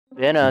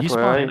Vanoss, You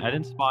where are spawn in? you? I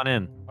didn't spawn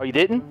in. Oh, you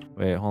didn't?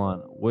 Wait, hold on.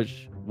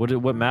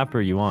 What map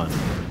are you on?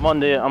 I'm on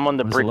the What does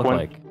it brick look one.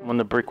 like? I'm on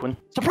the brick one.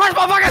 Surprise,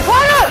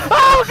 motherfucker!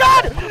 Oh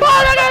God!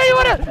 Oh no, no, you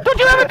wanna? Don't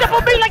you ever dip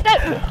on me like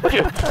that! Don't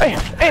you?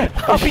 Hey,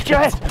 I'll beat your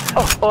ass.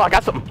 Oh, I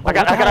got something. I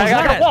got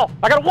a wall.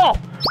 I got a wall.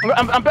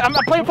 I'm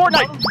playing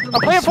Fortnite.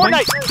 I'm playing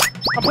Fortnite.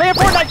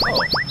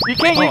 You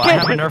can't. I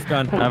have a Nerf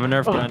gun. I have a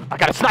Nerf gun. I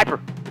got a sniper.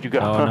 Where'd you go?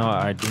 Oh no,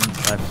 I didn't.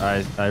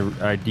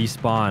 I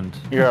despawned.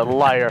 You're a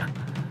liar.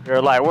 You're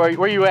a liar.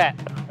 Where you at?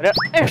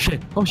 Oh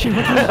shit! Oh shit!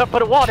 I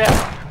put a wall down.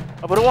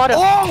 I put a wall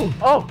down.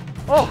 Oh!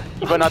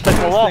 You better not touch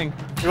my wall.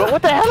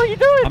 What the hell are you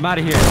doing? I'm out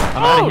of here.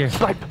 I'm out of here.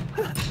 Sniper.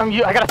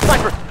 I got a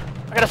sniper.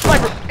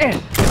 Sniper.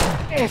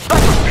 Yes!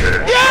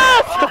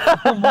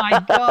 Oh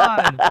my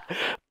god!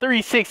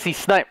 360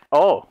 snipe.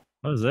 Oh.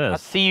 What is I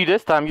this? see you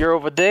this time. You're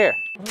over there.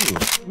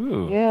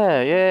 Ooh.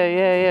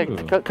 Yeah. Ooh.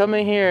 Come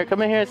in here.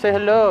 Come in here and say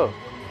hello.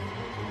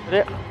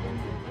 There.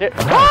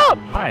 Oh!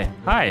 Hi.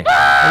 Hi.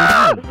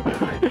 How do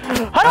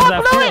I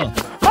blow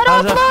it?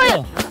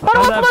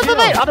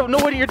 I don't know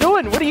what you're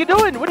doing. What are you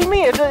doing? What do you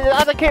mean?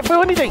 I can't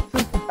feel anything.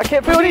 I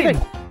can't feel anything.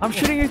 I'm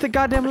shooting you with the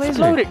goddamn laser.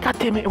 Explode it. God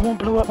damn it, it won't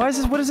blow up. Why is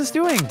this? What is this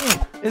doing?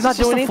 Is not this just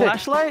doing a anything.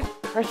 flashlight?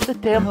 Press the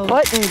damn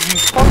button, you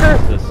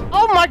fucker.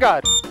 Oh my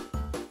god.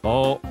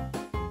 Oh.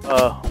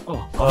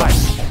 Hi.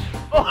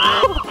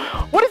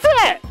 What is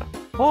that?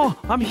 Oh,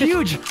 I'm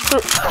huge.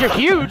 You're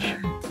huge.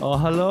 Oh,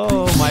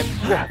 hello, my.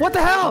 What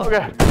the hell?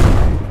 Okay.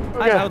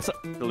 I'm outside.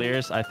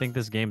 Delirious, I think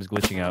this game is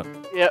glitching out.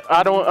 Yeah,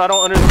 I don't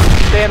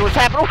understand what's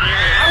happening.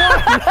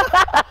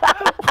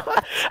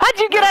 How'd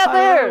you get out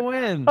there? I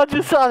win. I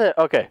just saw that.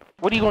 Okay.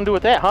 What are you gonna do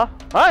with that, huh?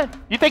 Huh?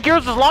 You think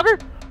yours is longer?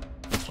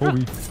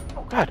 Maybe.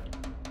 Oh god.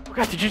 Oh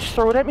god, did you just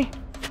throw it at me?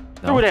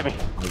 No. Throw it at me.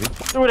 Maybe.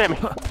 Throw it at me.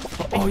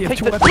 Oh, you have Take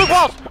two the weapons. blue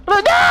balls.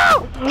 No!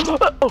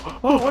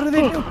 Oh, what are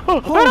they doing?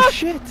 Oh, Vanoss!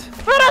 shit.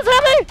 Vanoss,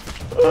 help me!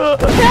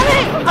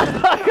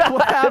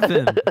 What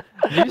happened?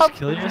 Did you just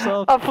kill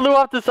yourself? I flew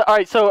off the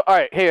side.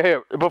 Alright,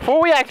 here.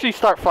 Before we actually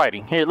start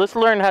fighting, here, let's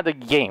learn how to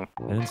game.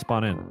 I didn't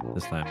spawn in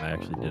this time. I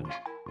actually didn't.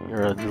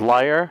 You're a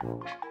liar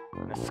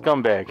and a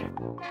scumbag.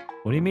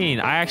 What do you mean?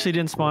 I actually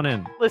didn't spawn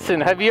in. Listen,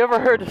 have you ever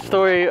heard the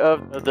story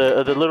of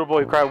the little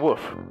boy who cried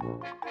wolf?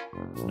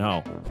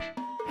 No.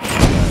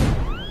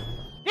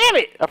 Damn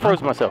it! I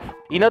froze myself.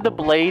 You know the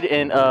blade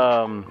in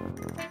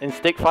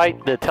Stick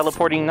Fight, the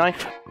teleporting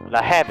knife? Well,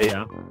 I have it,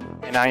 Yeah.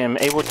 and I am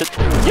able to.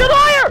 You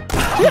liar!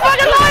 You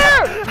fucking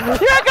liar!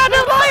 You're a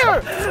goddamn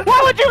liar!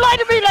 Why would you lie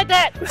to me like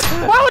that?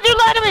 Why would you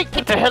lie to me?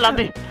 Get the hell out of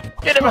me!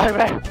 Get it right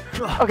back!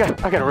 Okay,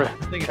 I gotta run.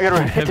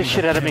 Hit the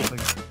shit out of me.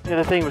 Yeah,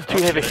 the thing was too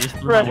heavy. Just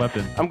threw my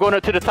weapon. I'm going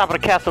up to the top of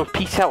the castle.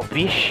 Peace out,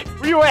 bitch.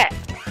 Where you at?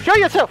 Show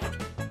yourself!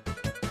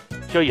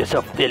 Show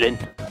yourself, villain.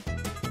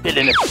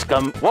 Villain of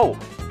scum. Whoa!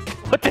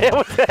 What the hell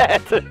was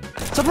that?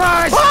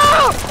 Surprise!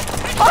 Oh!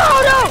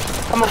 Oh no!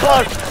 I'm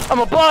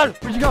a bug!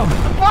 Where'd you go?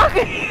 Fuck!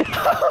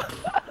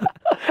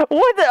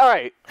 What the?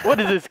 Alright, what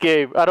is this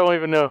game? I don't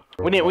even know.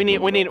 We need. Oh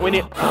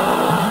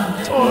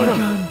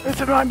no! It's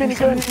my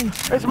minigun!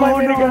 It's my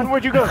minigun!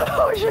 Where'd you go?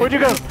 Where'd you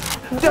go?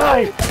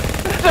 Die!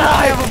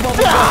 Die!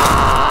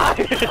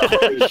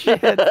 Holy shit!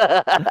 Oh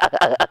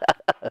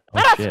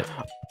shit!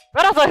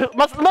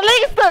 My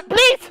leg is stuck!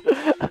 Please!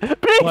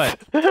 Please! What?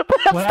 I'm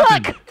What stuck!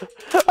 happened?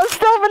 I'm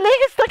stuck! My leg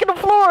is stuck in the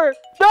floor!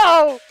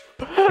 No!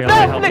 Here, let me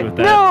help you with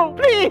that. No!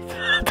 Please!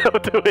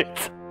 Don't do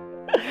it!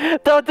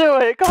 Don't do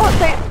it! Come on,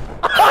 stay!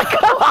 Oh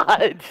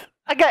god!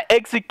 I got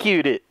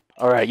executed!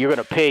 Alright, you're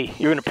gonna pay.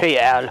 You're gonna pay,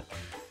 Al. You're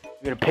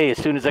gonna pay as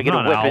soon as I get a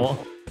weapon. Owl.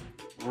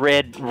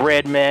 Red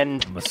man.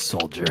 I'm a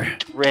soldier.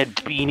 Red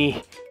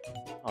beanie.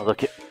 Oh,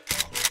 look at.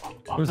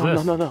 Oh, Who's no,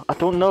 this? No. I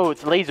don't know.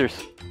 It's lasers.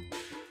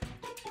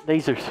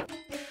 Lasers.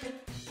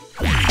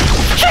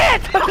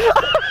 Shit!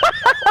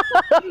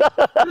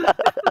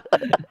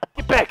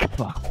 Get back!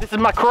 Fuck. This is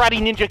my karate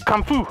ninja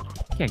kung fu. You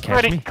can't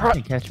catch me. You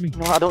can't catch me.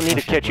 No, I don't need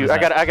to shit, catch you.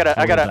 what I is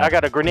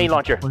got a grenade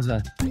launcher. What is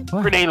that?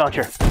 What? Grenade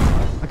launcher.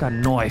 I got a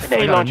knife.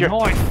 Grenade I got a launcher.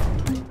 knife.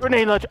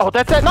 Grenade launcher. Oh,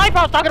 that's that knife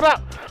I was talking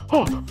about. Oh,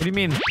 What do you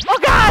mean? oh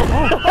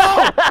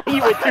God! He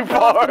went too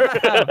far.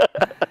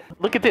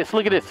 Look at this.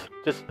 Look at this.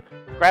 Just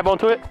grab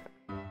onto it.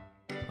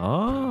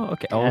 Oh,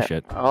 okay. Oh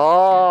shit.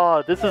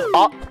 Oh, this is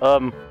What?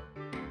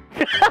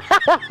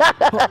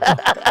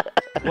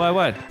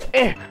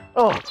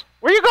 Oh,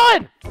 where you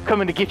going? I'm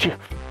coming to get you. I'm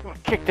gonna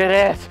kick that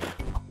ass.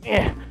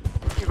 Yeah,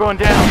 you're going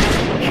down.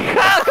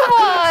 Come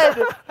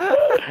on!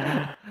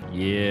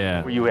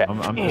 Yeah. Where you at?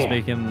 I'm just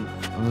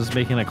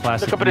making a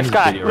classic. Look up in the music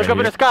sky. video Look right up in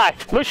the here. sky.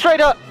 Look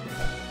straight up.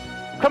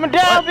 Coming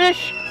down,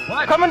 bitch.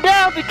 What? Coming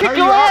down to kick Are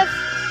your you ass.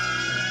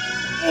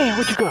 Yeah,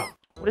 where'd you go?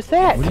 What is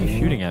that? What are you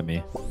shooting at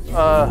me?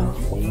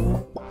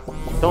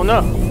 Don't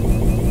know.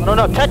 I don't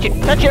know. Touch it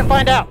and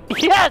find out.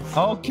 Yes.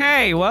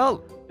 Okay,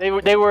 well. They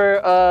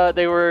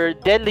were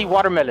deadly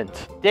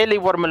watermelons. Deadly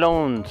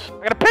watermelons.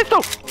 I got a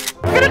pistol.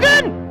 I got a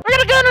gun.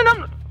 And I'm.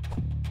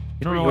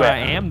 You don't know you where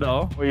at? I am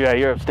though. Where you at?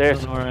 You're You upstairs.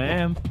 don't know where I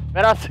am.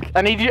 Vanoss,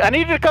 I need you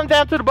to come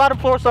down to the bottom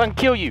floor so I can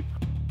kill you.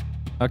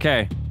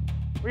 Okay,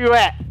 Where you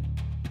at?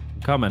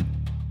 I'm coming.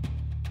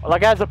 All I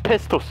got is a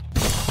pistol.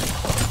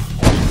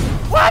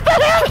 What the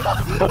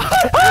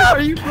hell?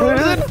 Are you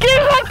frozen? Give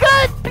me my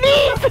gun,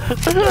 please!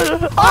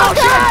 Oh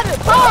God!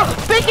 Oh,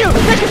 thank you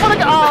for the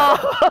gun. Oh.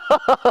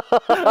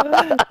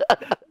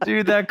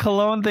 Dude, that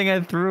cologne thing I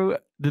threw,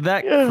 did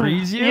that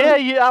freeze you?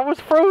 Yeah, I was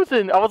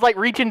frozen. I was like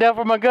reaching down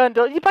for my gun.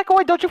 Don't you back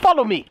away? Don't you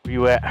follow me? Where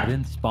you at? I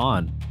didn't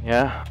spawn.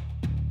 Yeah.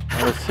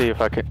 Let's see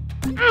if I can.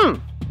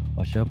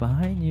 Watch out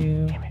behind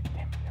you. Damn it.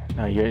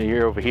 No,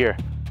 you're over here.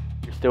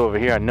 You're still over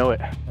here. I know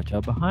it. Watch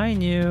out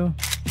behind you.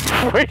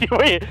 Where you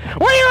at?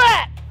 Where you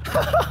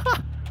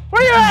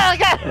at?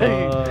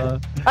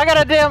 I got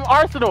a damn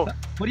arsenal.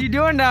 What are you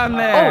doing down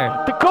there?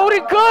 Oh, the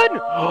golden gun!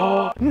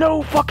 Oh,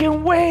 no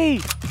fucking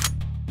way!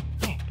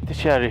 Get this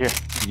shit out of here.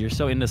 You're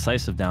so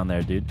indecisive down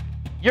there, dude.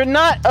 You're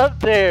not up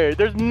there.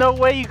 There's no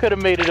way you could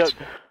have made it up.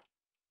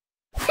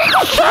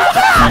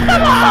 Come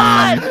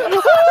on! What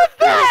was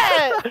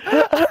that?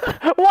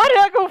 Why did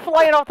I go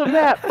flying off the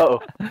map?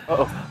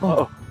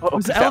 Uh-oh.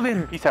 Where's the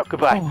elevator? Peace out.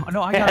 Goodbye. Oh,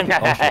 no, I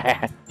got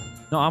it.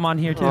 No, I'm on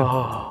here too.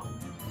 Oh.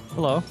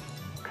 Hello.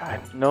 God,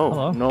 no.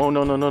 Hello?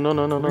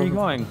 No. Where are you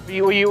going?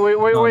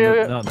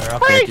 Where? No, they're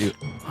up there too.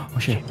 Oh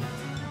shit.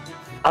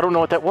 I don't know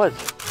what that was.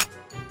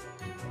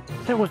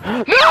 No!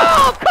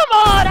 Come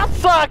on! I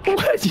suck!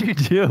 What did you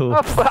do?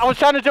 I was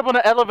trying to jump on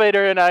an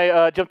elevator and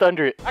I jumped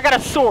under it. I got a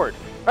sword.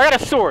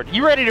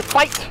 You ready to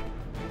fight?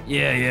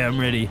 Yeah, I'm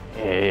ready.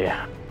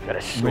 Yeah. Got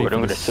a sword.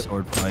 I'm I'm gonna gonna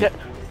sword fight.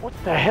 What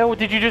the hell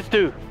did you just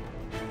do?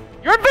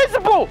 You're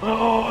invisible!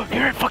 Oh,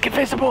 you're fucking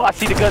invisible! I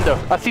see the gun though.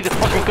 I see the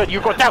fucking gun.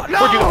 You're going down.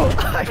 Where'd you go?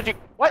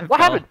 What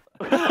happened?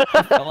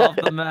 I fell off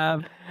the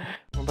map.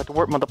 I'm about to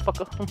work,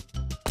 motherfucker.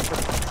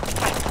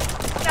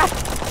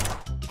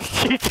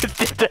 She just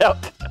dipped out.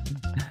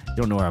 You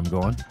don't know where I'm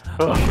going.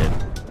 Oh shit.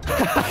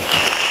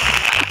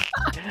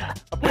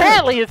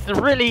 Apparently it's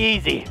really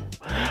easy.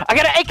 I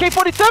got an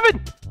AK-47!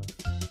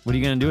 What are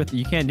you gonna do with it?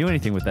 You can't do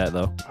anything with that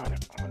though.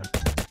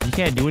 You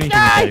can't do anything with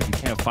that if you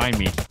can't find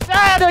me.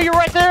 Ah, no, you're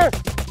right there!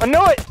 I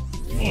know it!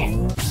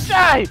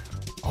 Die!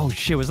 Oh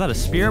shit, was that a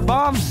spirit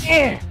bomb?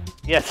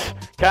 Yes.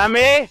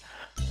 Kami!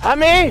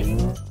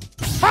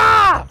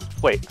 Ah!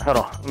 Wait, hold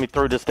on. Let me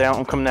throw this down.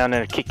 I'm coming down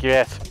there to kick your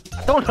ass.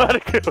 I don't know how to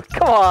do it.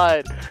 Come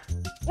on!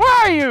 Where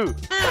are you?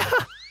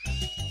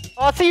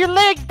 Oh, I see your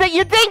legs!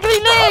 Your dangly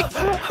legs!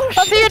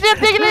 I see your damn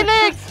dangly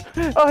legs!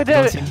 Oh, damn it!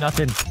 I don't see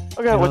nothing.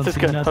 Okay, what's this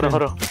gun? Hold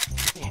on.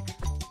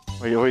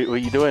 What are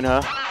you doing,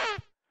 huh?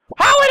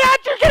 How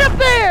did you get up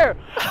there?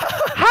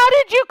 How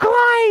did you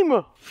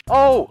climb?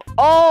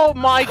 Oh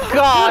my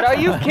God! Are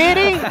you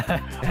kidding?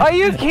 Are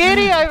you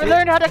kidding? I've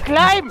learned how to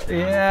climb.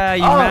 Yeah,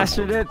 you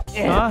mastered it.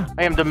 Huh?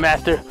 I am the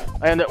master.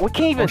 We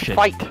can't even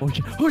fight.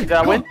 Did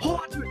I win?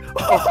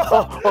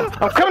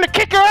 I'm coming to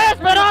kick your ass,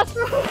 Vanoss!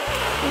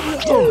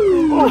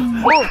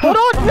 Hold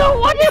on!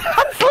 No, I'm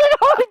slid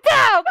all the way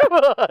down. Come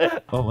on.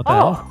 Oh, what the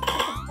hell?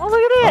 Oh,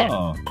 look at that.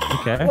 Oh,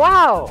 okay.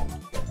 Wow.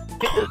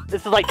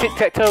 This is like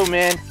tic-tac-toe,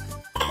 man.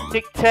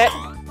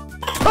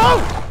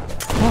 Tic-tac-toe!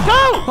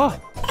 Go!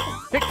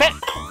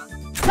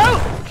 Tic-tac-toe!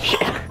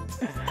 Shit.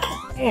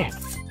 Yeah.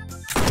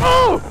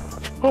 Oh!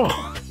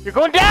 You're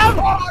going down!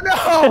 Oh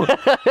no!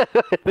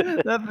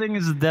 That thing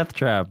is a death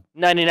trap.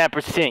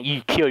 99%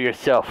 you kill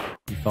yourself.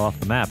 You fell off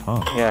the map,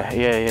 huh? Yeah.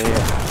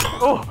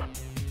 Oh!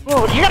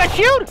 You gotta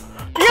shoot!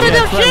 You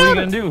gotta shoot! What are you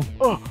gonna do?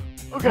 Oh,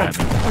 okay. I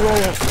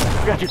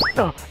got you.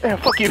 Oh, yeah,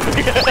 fuck you.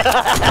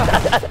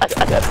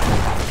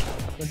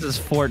 This is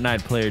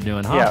Fortnite player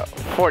doing, huh? Yeah,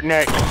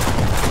 Fortnite.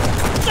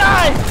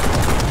 Die!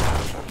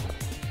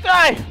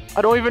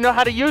 I don't even know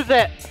how to use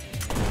that.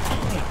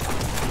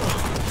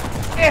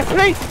 Yeah,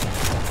 please!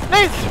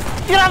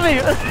 Get off me!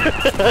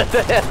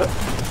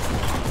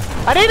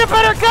 I need a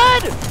better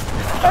gun!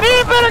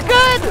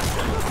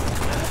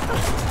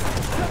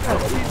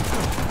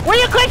 Will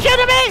you quit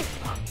shooting me?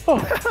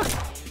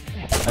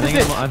 I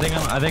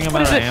think I'm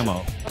out of ammo.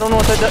 I don't know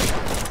what that does.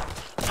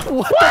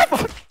 What?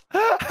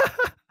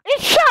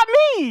 It shot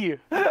me!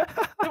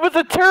 It was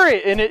a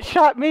turret and it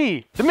shot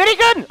me. The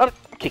minigun! I'm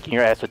kicking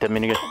your ass with that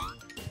minigun.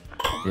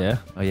 Yeah?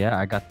 Oh yeah,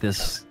 I got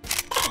this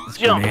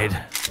Jump. grenade.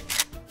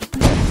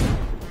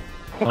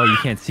 Oh, you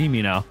can't see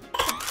me now.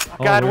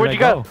 Oh, God, where'd you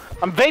go?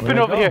 I'm vaping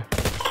over here.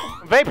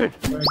 I'm vaping.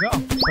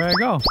 Where'd I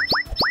go?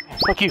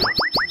 Fuck you.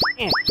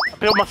 I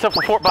built myself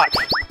a fort box.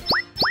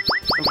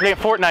 I'm playing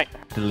Fortnite.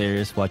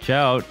 Delirious, watch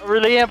out. I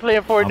really am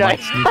playing Fortnite. I might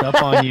sneak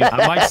up on you.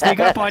 I might sneak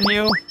up on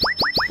you.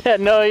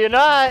 No, you're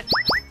not.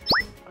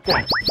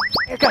 Okay.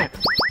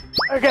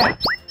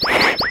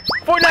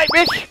 Fortnite,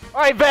 bitch.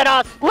 All right,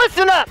 Vanoss,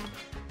 listen up.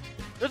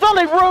 There's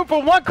only room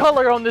for one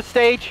color on this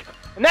stage,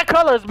 and that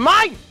color is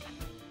mine.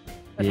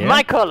 That's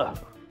my color.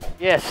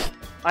 Yes,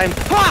 I'm.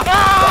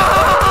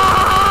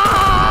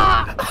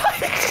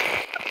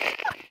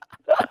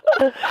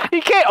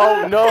 You can't.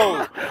 Oh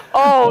no.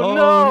 Oh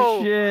no.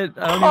 Oh shit.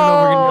 I don't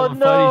even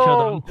know if we're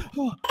gonna be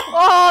able to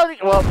fight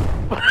each other. Oh well.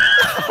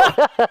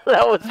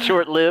 That was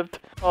short-lived.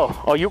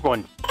 Oh, you're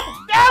going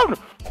down.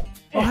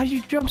 Oh, how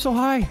you jump so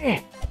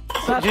high?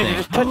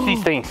 Just touch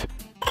these things.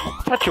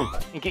 Touch them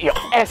and get your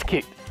ass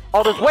kicked.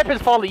 Oh, there's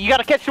weapons falling. You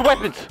gotta catch the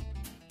weapons.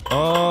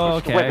 Oh,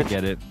 okay, I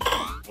get it.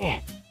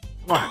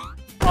 Come on.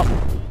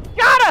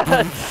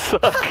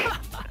 suck.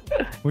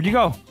 Where'd you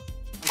go?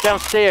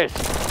 Downstairs.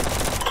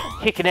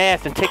 Kicking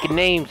ass and taking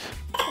names.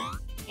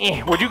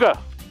 Where'd you go?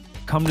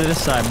 Come to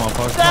this side,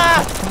 motherfucker.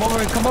 Ah!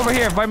 Come over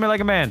here. Fight me like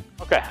a man.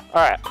 Okay,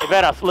 alright. Hey,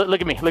 Vanoss,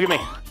 look at me. Look at me.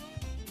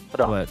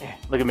 Hold on. What?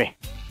 Look at me.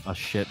 Oh,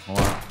 shit. Hold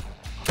on.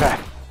 Okay.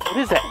 What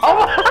is that?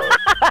 Oh!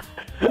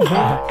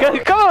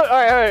 Come on!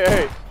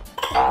 Alright.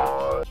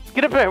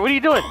 Get up here. What are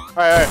you doing?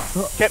 Alright.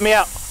 Get me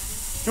out.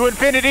 To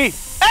infinity.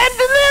 And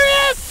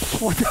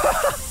Delirious! What the?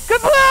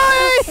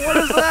 Goodbye! What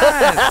is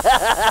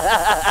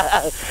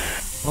that?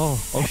 Oh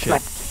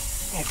shit.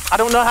 I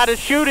don't know how to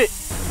shoot it.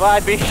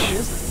 Bye, bitch.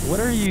 What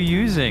are you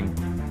using?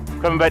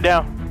 Coming back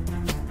down.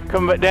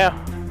 Coming back down.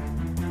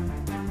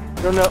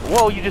 I don't know.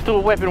 Whoa, you just threw a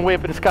weapon way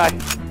up in the sky.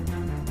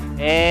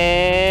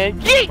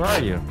 And yeet! Where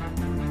are you?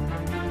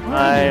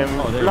 I'm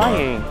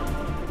flying.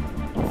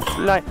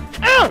 Flying.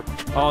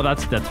 Oh,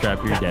 that's death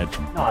trap. You're dead.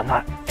 No, I'm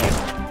not. I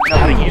know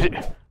how to use it.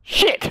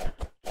 Shit!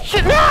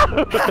 Shit, no!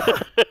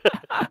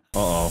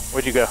 Uh-oh.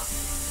 Where'd you go?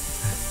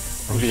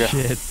 Where'd you go?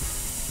 Shit.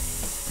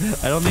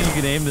 I don't think you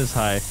can aim this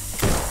high.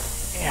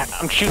 Yeah,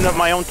 I'm shooting up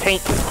my own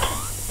tank.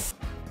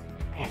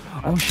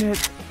 Oh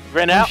shit.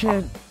 Ran out?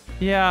 Shit.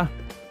 Yeah.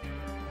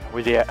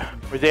 Where's he at?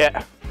 Where's he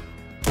at?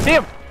 See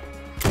him!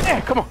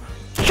 Yeah, come on.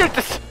 Shoot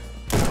this!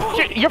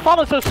 Shoot. You're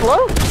falling so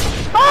slow?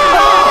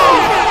 Oh!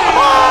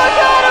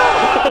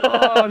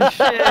 Oh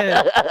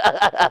shit.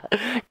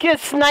 Get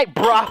sniped,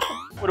 brah.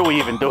 What are we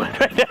even doing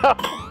right now?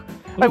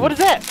 Wait, what is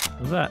that?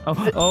 What's that?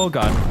 Oh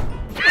god.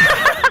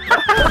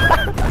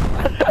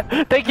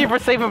 Thank you for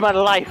saving my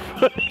life.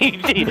 he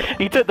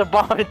took the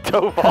bomb and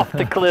dove off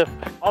the cliff.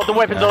 All the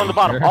weapons are on the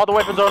bottom. Sure. All the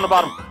weapons are on the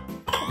bottom.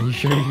 Are you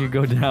sure you can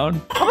go down?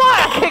 Come on,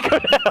 I can't go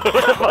down.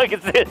 What the fuck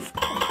is this?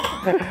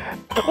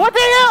 What the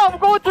hell? I'm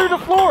going through the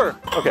floor.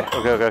 Okay.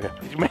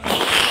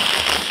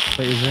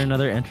 Wait, is there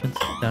another entrance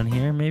down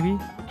here, maybe?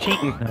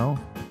 Cheating. No.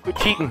 Quit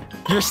cheating.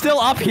 You're still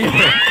up here!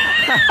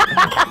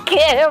 I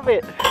can't help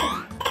it.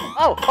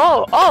 Oh!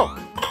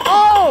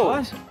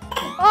 What?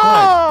 Oh!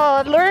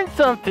 I learned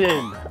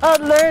something.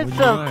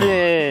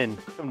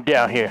 Come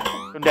down here.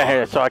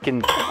 So I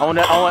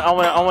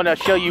wanna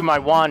show you my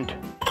wand.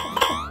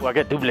 Oh, I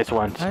got doubless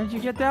ones. How did you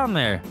get down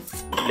there?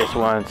 Doubless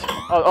ones.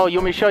 Oh, you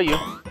want me to show you?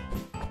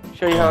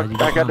 Show you how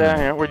I got down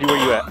here. Where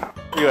you at?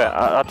 Where you at?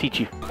 I'll teach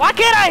you. Why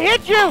can't I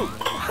hit you?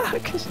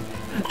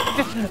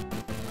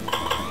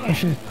 Oh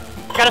shit.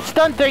 Got a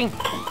stun thing.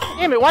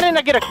 Damn it, why didn't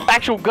I get an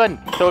actual gun?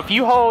 So if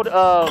you hold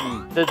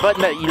the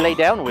button that you lay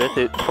down with,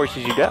 it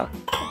forces you down.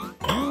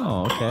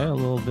 Oh, okay, a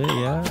little bit,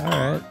 yeah.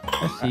 Alright.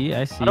 I see.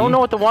 I don't know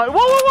what the one.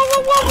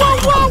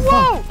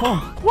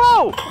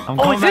 Whoa! I'm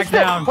going back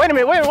down. Wait a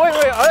minute, wait.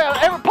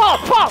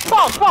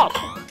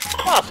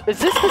 Pause. Is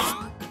this the...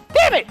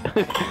 Damn it!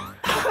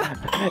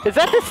 Is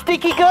that the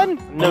sticky gun?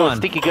 No,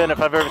 sticky gun if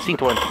I've ever seen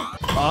one.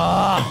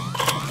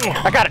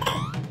 I got it.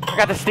 I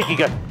got the sticky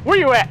gun. Where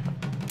you at?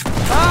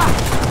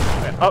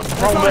 Oh,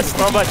 wrong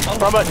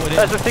button.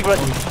 That's the sticky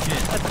button.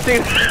 That's the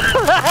sticky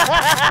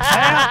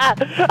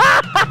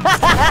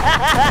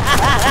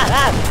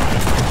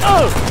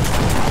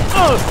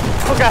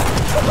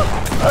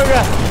Oh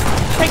god.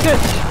 Take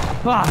this.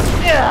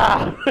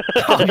 Yeah.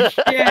 Oh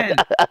shit.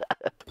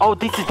 Oh,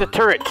 this is the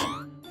turret.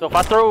 So if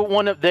I throw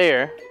one up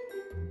there,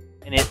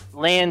 and it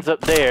lands up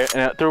there,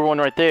 and I throw one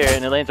right there,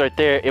 and it lands right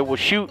there, it will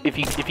shoot. If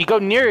you go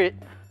near it,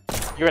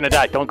 you're gonna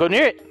die. Don't go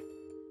near it.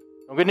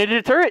 Don't go near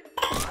the turret.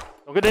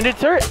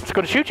 It's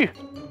gonna shoot you.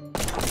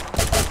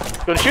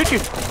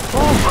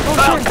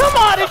 Oh, come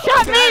on! It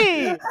shot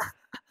me!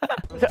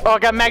 Oh, I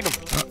got magnum.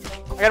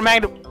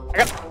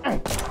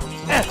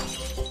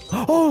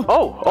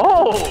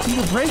 Oh! You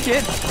can break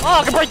it. Oh,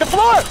 I can break the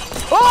floor!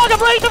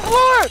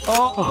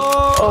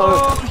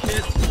 Oh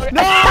shit.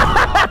 No!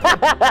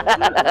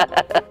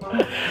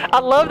 I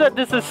love that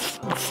this is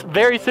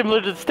very similar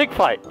to the stick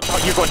fight. Oh,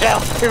 you're going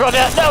down. No. You're going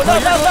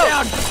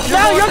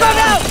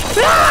down.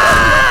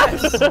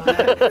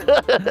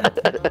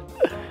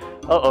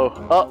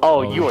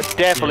 Uh-oh, you are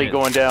definitely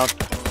going down.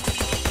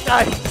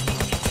 Die.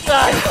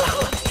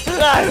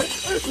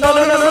 No,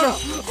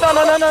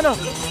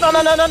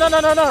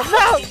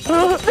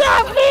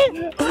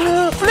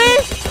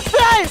 please,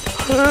 die.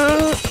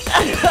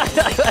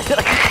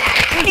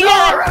 Yes!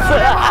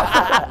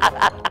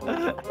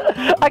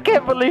 I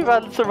can't believe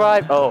I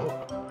survived. Oh,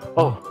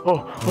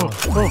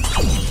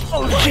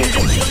 shit.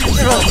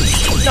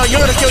 No, you're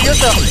gonna kill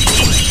yourself.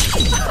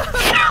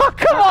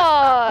 Come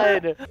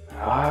on.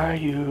 Are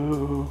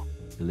you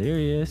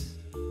Delirious?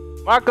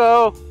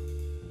 Marco?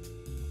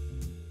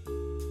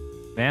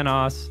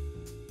 Vanoss.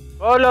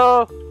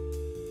 Hello.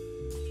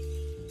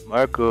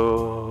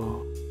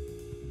 Marco.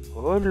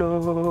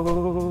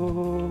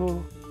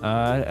 Hello.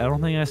 I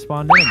don't think I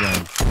spawned in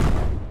again.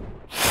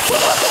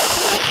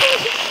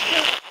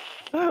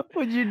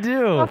 What'd you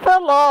do? I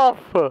fell off.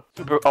 Oh,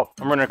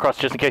 I'm running across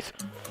just in case.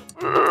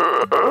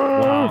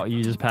 Wow,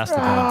 you just passed the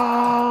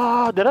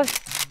gun. Did I?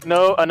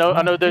 No, I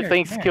know those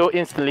things kill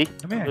instantly.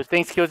 Those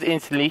things kill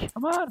instantly.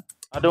 Come on.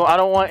 I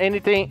don't want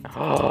anything.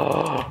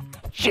 Oh,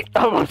 shit,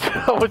 I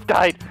almost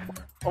died.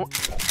 Oh,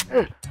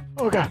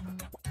 oh god.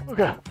 Oh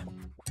god.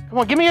 Come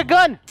on, give me a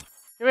gun.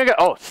 Give me a gun.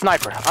 Oh,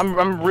 sniper.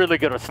 I'm really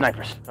good with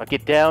snipers. I'll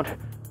get down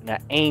and I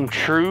aim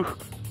true.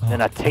 Then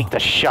I take the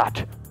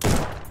shot.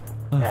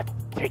 And I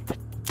take the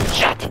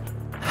shot.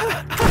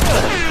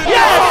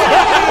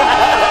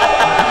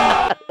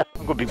 Yes!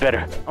 I'm gonna be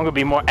better. I'm gonna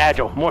be more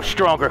agile, more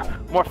stronger,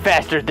 more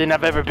faster than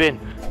I've ever been.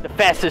 The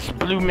fastest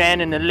blue man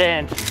in the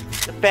land.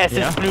 The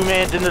fastest blue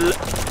man in the land.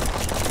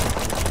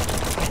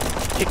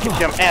 Kick your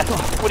damn ass.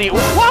 What are you? Whoa,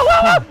 whoa,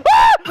 whoa!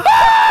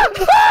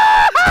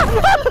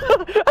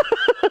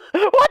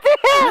 What the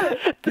hell?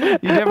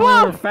 You definitely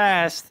were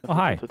fast. Oh,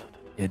 hi.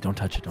 Yeah, don't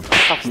touch it. Don't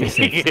touch it.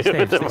 Stay safe. Stay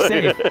safe. Stay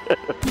safe.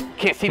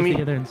 Can't see me.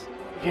 You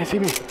can't see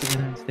me.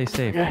 Stay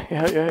safe.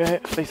 Yeah.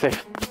 Stay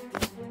safe.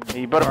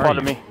 You better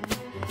follow me.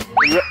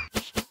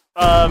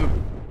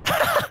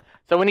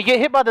 So when you get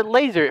hit by the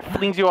laser, it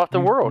flings you off the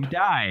world. You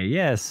die,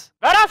 yes.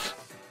 Vanoss!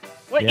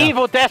 What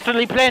evil,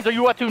 dastardly plans are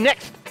you up to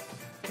next?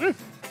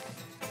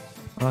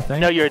 Nothing. I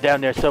know you're down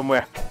there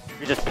somewhere.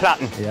 You're just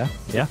plotting. Yeah.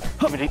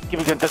 Give me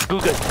the gun. That's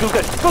good.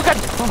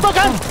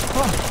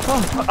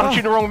 I'm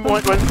shooting the wrong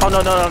one. Oh, no,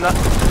 I'm not.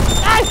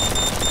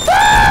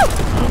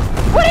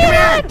 What are you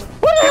doing?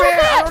 What are you doing?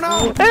 I don't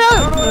know.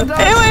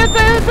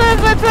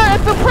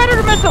 It's a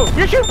predator missile.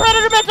 You're shooting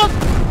predator missiles.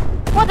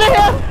 What the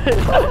hell?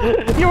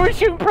 You were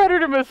shooting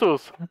predator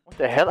missiles. What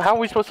the hell? How are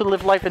we supposed to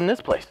live life in this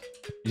place?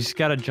 You just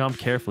gotta jump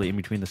carefully in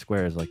between the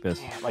squares like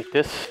this. Yeah, like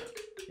this?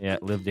 Yeah,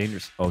 live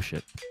dangerous. Oh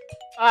shit.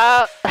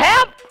 Help!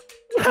 Help!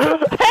 I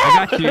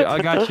got you.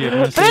 I'm gonna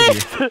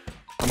save you.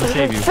 I'm gonna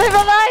save you. Save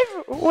my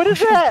life! What is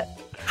that?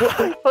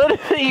 What is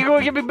it? You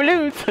gonna give me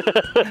balloons?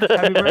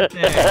 Happy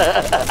birthday.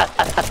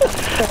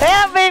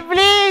 Help me,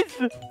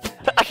 please!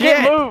 I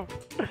can't move!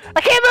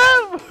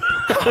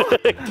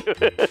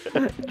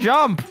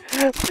 Jump!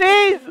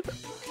 Please!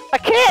 I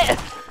can't!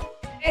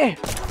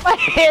 My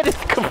head is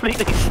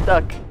completely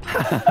stuck.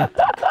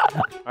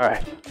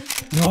 Alright.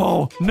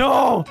 No!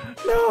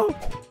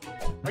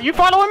 Are you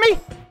following me?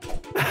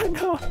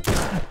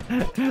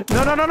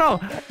 No.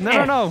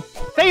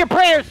 Say your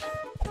prayers!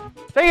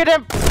 Say your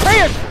damn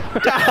prayers! Go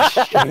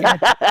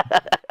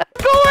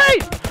away!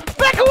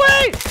 Back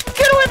away!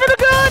 Get away from the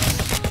gun!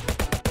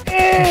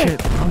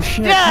 Oh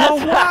shit. Yes! No,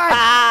 what?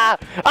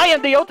 I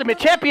am the ultimate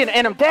champion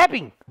and I'm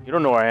dabbing! You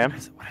don't know where I am.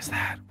 What is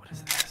that? What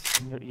is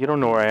this? You don't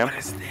know where I am. What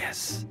is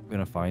this? I'm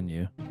gonna find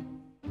you.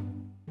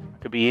 I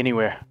could be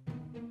anywhere.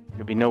 I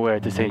could be nowhere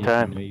at the same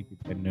time. I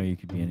know you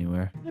could be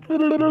anywhere.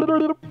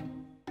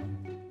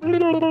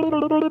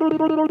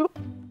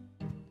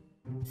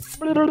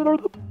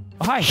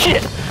 Oh, hi.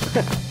 Shit!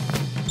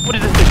 What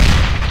is this thing?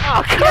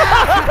 Oh,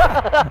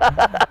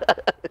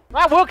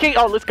 I will keep.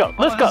 Oh, let's go.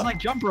 Let's go. This is like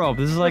jump rope.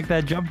 This is like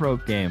that jump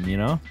rope game, you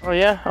know? Oh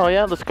yeah.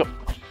 Let's go.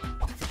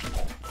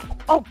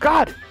 Oh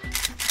God.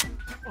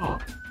 Oh.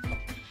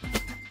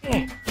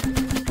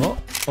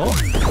 Oh.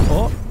 Come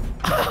on.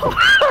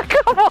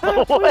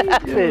 What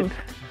happened?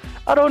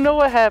 I don't know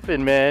what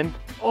happened, man.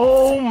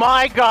 Oh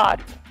my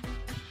God.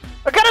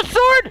 I got a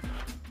sword.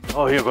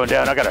 Oh, you're going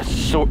down. I got a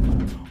sword.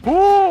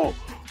 Ooh.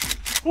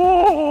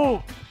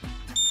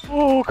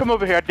 Come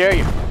over here. I dare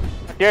you.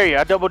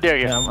 I double dare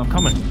you. Yeah, I'm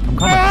coming.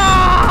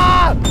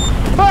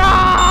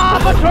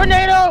 A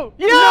tornado!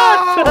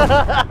 Yes!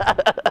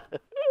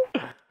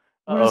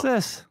 No! What is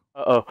this?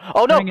 Oh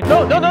no!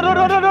 No!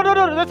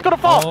 It's gonna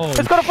fall! Oh,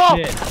 it's gonna fall!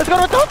 shit. It's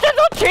gonna don't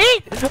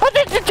cheat!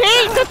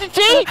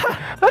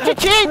 Don't you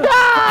cheat! No!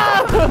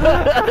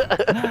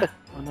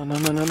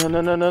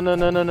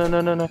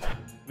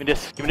 Give me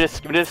this!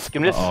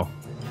 Uh-oh.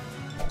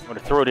 I'm gonna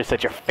throw this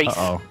at your face.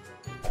 Uh-oh.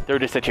 Throw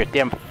this at your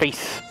damn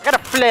face. I got a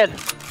flare.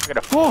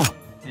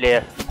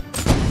 Flare.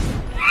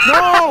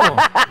 No!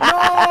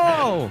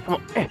 Come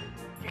on,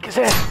 kick his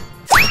ass.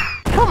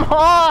 Come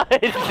on!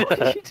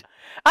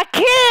 I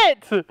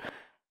can't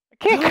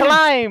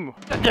climb.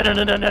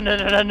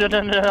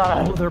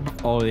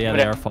 Oh yeah,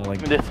 they are falling.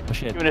 Give me this. Oh,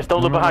 shit. Give me this.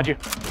 Don't look behind you.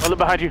 Don't look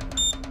behind you.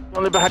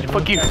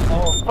 Fuck you.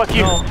 Fuck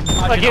you. No,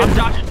 Fuck you.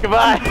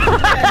 Goodbye.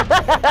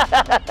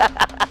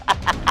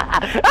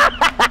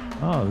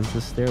 Oh, this is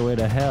the stairway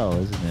to hell,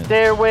 isn't it?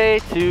 Stairway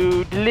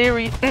to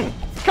Delirious.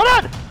 Come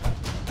on!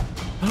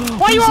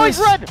 Why you always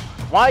run?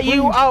 Why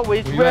you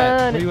always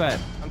run? Where you at?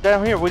 I'm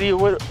down here. What? What are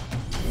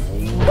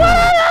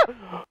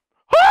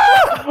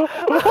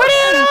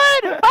you doing?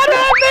 I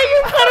don't know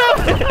you.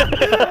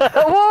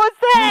 What was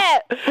that?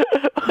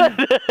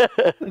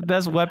 The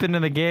best weapon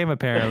in the game,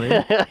 apparently.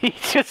 He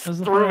just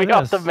threw me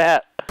off the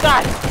map.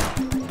 Die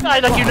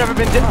like you've never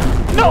been dead.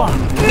 No!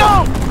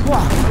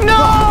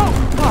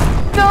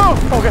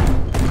 Okay.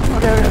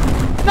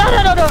 No!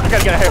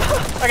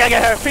 I gotta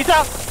get her. Peace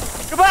out.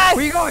 Goodbye.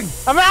 Where you going?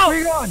 I'm out. Where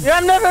you going? Yeah,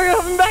 I'm never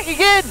coming back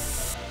again.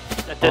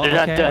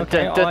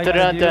 Okay. All I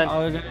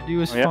gotta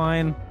do is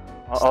find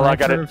all I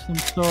gotta of some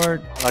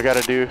sort. All I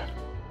gotta do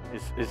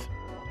is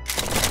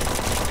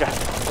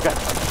Okay.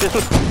 This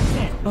was...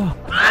 Oh,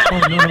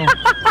 no, no.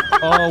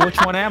 Oh, which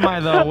one am I,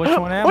 though? Which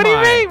one am I? What do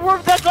you mean?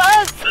 That's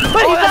us!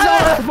 What Oh,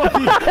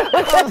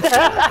 that's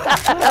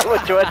us,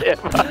 Which one am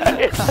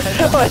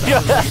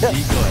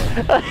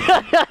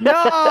I?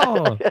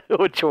 No!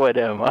 Which one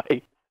am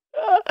I?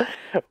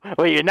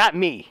 Well, you're not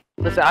me.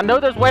 Listen, I know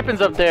there's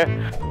weapons up there.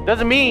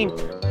 Doesn't mean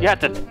you have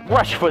to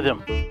rush for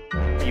them.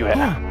 You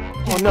have.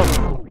 Oh, no.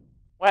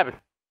 What happened?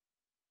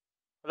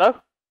 Hello?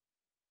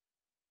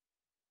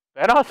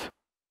 Vanoss?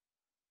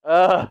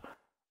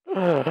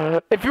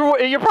 If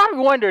you're probably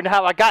wondering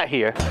how I got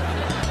here.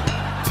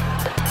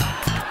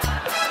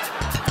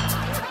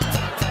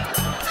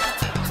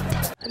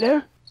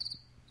 Hello?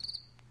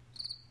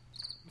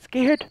 I'm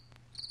scared.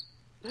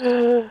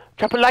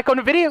 Drop a like on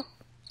the video.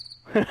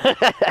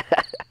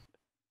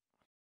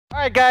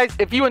 Alright guys,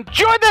 if you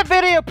enjoyed that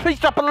video, please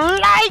drop a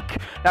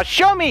like. Now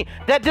show me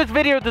that this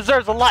video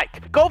deserves a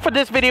like. Goal for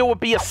this video would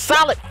be a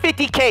solid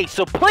 50K,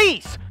 so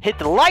please hit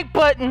the like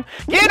button.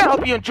 Again, I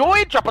hope you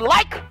enjoyed. Drop a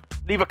like,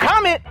 leave a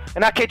comment,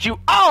 and I'll catch you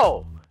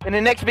all in the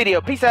next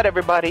video. Peace out,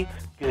 everybody.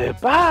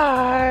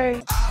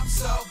 Goodbye. I'm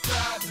so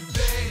proud to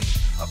be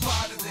a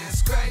part of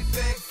this great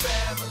big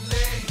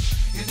family.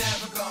 You're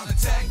never gonna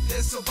take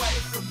this away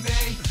from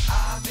me.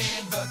 I'm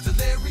in the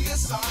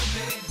Delirious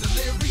Army,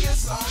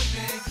 Delirious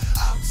Army.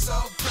 I'm so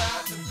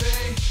proud to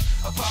be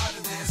a part of